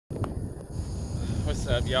What's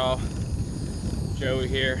up, y'all? Joey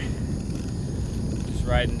here. Just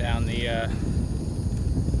riding down the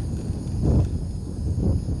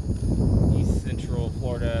East Central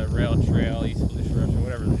Florida Rail Trail, East Felicia Rail Trail,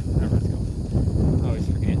 whatever it's called. I always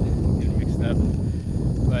forget, getting mixed up.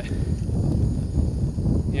 But,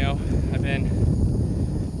 you know, I've been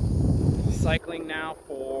cycling now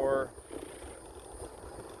for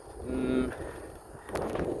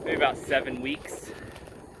maybe about 7 weeks.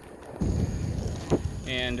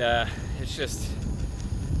 And it's just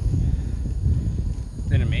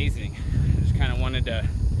been amazing. I just kind of wanted to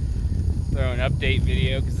throw an update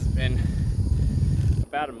video because it's been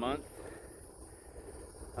about a month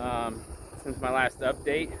since my last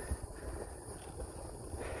update.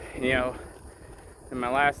 You know, in my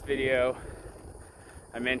last video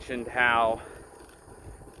I mentioned how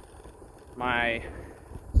my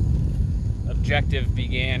objective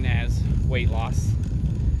began as weight loss,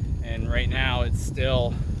 and right now it's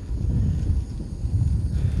still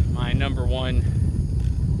my number one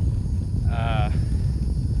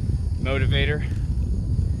motivator.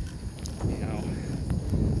 You know,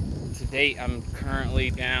 to date I'm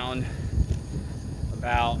currently down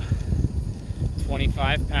about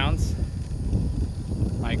 25 pounds.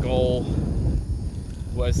 My goal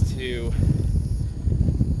was to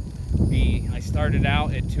be, I started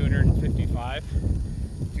out at 255,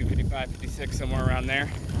 56, somewhere around there.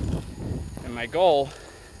 And my goal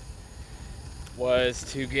was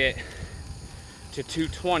to get to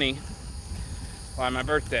 220 by my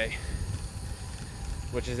birthday,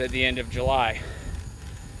 which is at the end of July.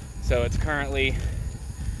 So it's currently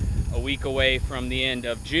a week away from the end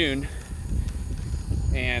of June,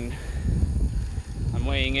 and I'm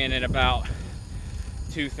weighing in at about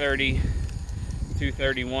 230,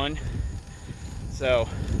 231. So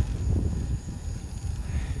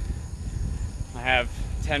I have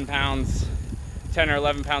 10 or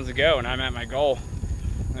 11 pounds to go, and I'm at my goal.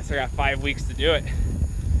 And I still got 5 weeks to do it.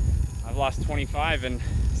 I've lost 25 in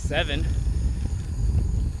 7.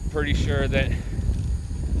 Pretty sure that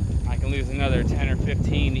I can lose another 10 or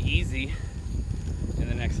 15 easy in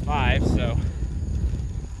the next 5. So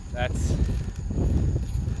that's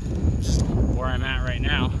where I'm at right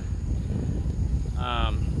now.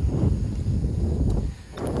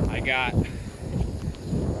 I got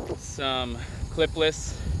some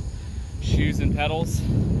clipless shoes and pedals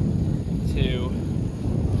to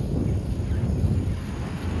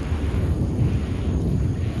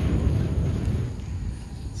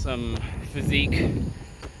some Physique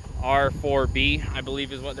R4B, I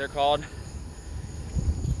believe is what they're called.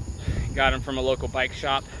 Got them from a local bike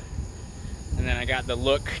shop. And then I got the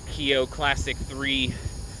Look Keo Classic 3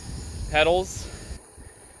 pedals,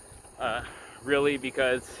 really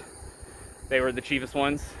because they were the cheapest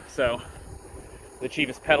ones. So the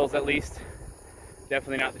cheapest pedals, at least.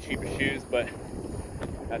 Definitely not the cheapest shoes, but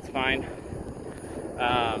that's fine.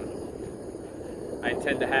 I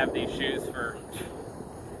intend to have these shoes for,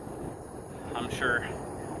 I'm sure,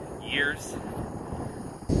 years.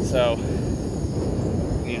 So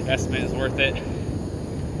the investment is worth it.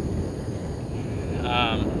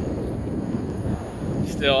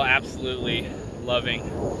 Still absolutely loving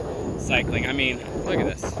cycling. I mean, look at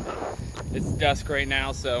this. It's dusk right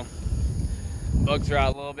now, so bugs are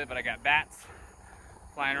out a little bit, but I got bats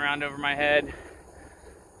flying around over my head,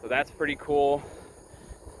 so that's pretty cool.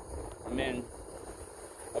 I'm in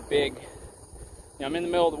a big, I'm in the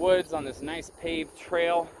middle of the woods on this nice paved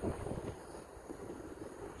trail,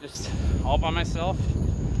 just all by myself,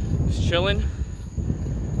 just chilling,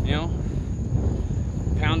 you know,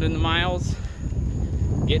 pounding the miles,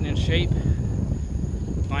 getting in shape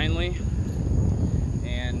finally,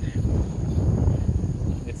 and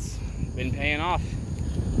it's been paying off.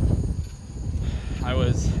 I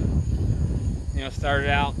was, you know, started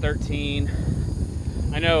out 13.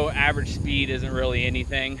 I know average speed isn't really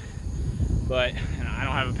anything, but you know, I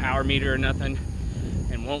don't have a power meter or nothing,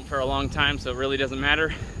 and won't for a long time, so it really doesn't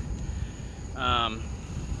matter,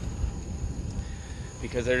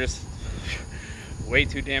 because they're just way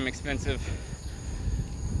too damn expensive.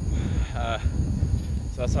 So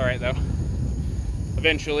that's all right though,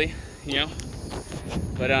 eventually, you know.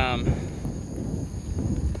 But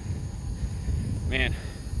man,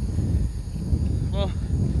 well,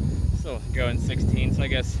 still going 16, so I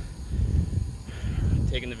guess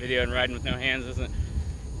taking the video and riding with no hands isn't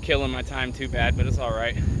killing my time too bad, but it's all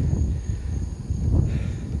right.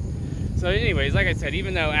 So anyways, like I said,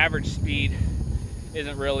 even though average speed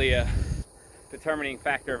isn't really a determining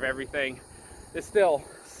factor of everything, it's still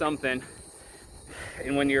something.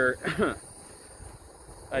 And when you're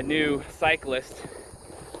a new cyclist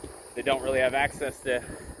that don't really have access to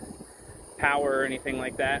power or anything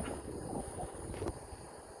like that.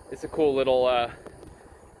 It's a cool little,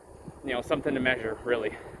 you know, something to measure,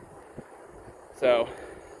 really. So,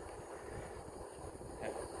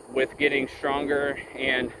 with getting stronger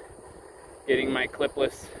and getting my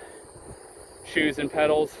clipless shoes and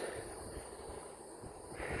pedals,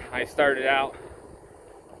 I started out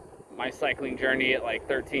my cycling journey at like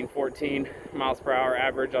 13, 14 miles per hour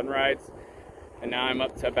average on rides, and now I'm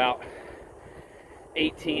up to about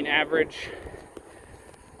 18 average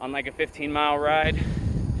on like a 15-mile ride.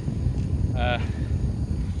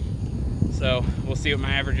 So we'll see what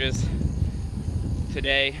my average is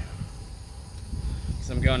today.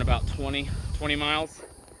 So I'm going about 20 miles.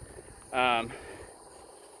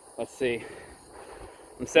 Let's see,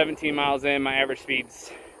 I'm 17 miles in, my average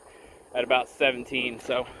speed's at about 17,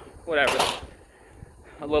 so whatever,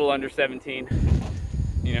 a little under 17,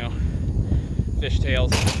 you know,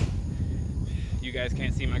 fishtails. You guys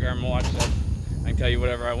can't see my Garmin watch, so I can tell you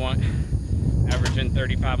whatever I want. Averaging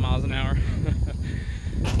 35 miles an hour,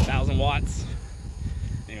 1,000 watts.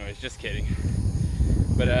 Anyways, just kidding.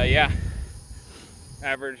 But yeah,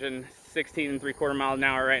 averaging 16 3/4 miles an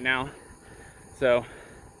hour right now. So,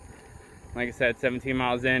 like I said, 17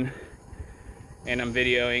 miles in, and I'm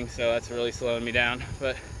videoing, so that's really slowing me down.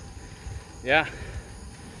 But yeah,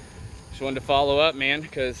 just wanted to follow up, man,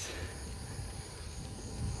 because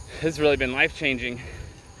this has really been life-changing.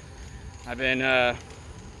 I've been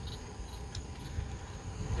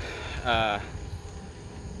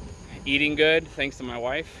eating good thanks to my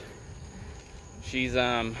wife. She's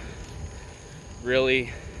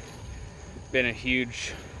really been a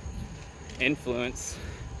huge influence.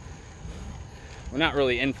 Well, not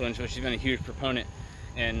really influence, but she's been a huge proponent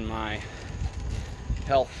in my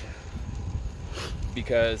health,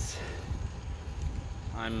 because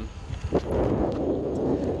if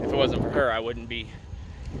it wasn't for her, I wouldn't be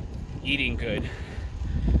eating good.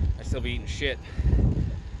 I'd still be eating shit,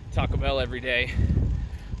 Taco Bell every day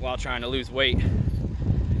while trying to lose weight.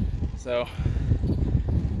 So,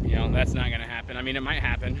 you know, that's not gonna happen. I mean, it might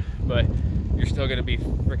happen, but you're still gonna be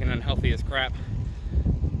freaking unhealthy as crap,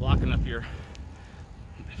 blocking up your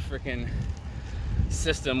freaking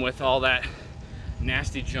system with all that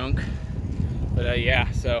nasty junk. But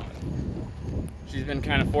yeah, so she's been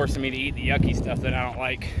kind of forcing me to eat the yucky stuff that I don't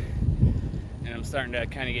like, and I'm starting to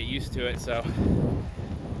kind of get used to it, so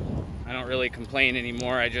I don't really complain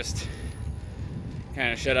anymore. I just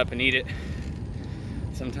kind of shut up and eat it.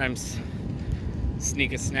 Sometimes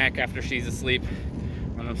sneak a snack after she's asleep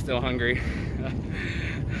when I'm still hungry.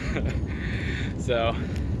 So,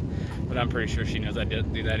 but I'm pretty sure she knows I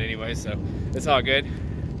do that anyway, so it's all good.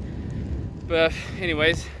 But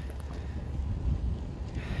anyways,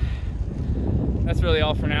 that's really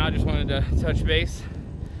all for now. I just wanted to touch base.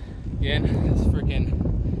 Again, this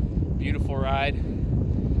freaking beautiful ride.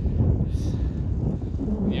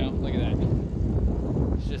 You know, look at that.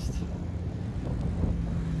 It's just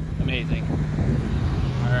amazing.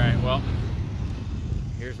 All right, well,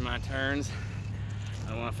 here's my turns. I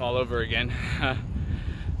don't want to fall over again.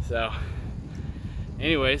 So,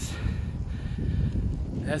 anyways,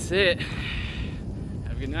 that's it.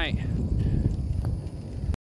 Have a good night.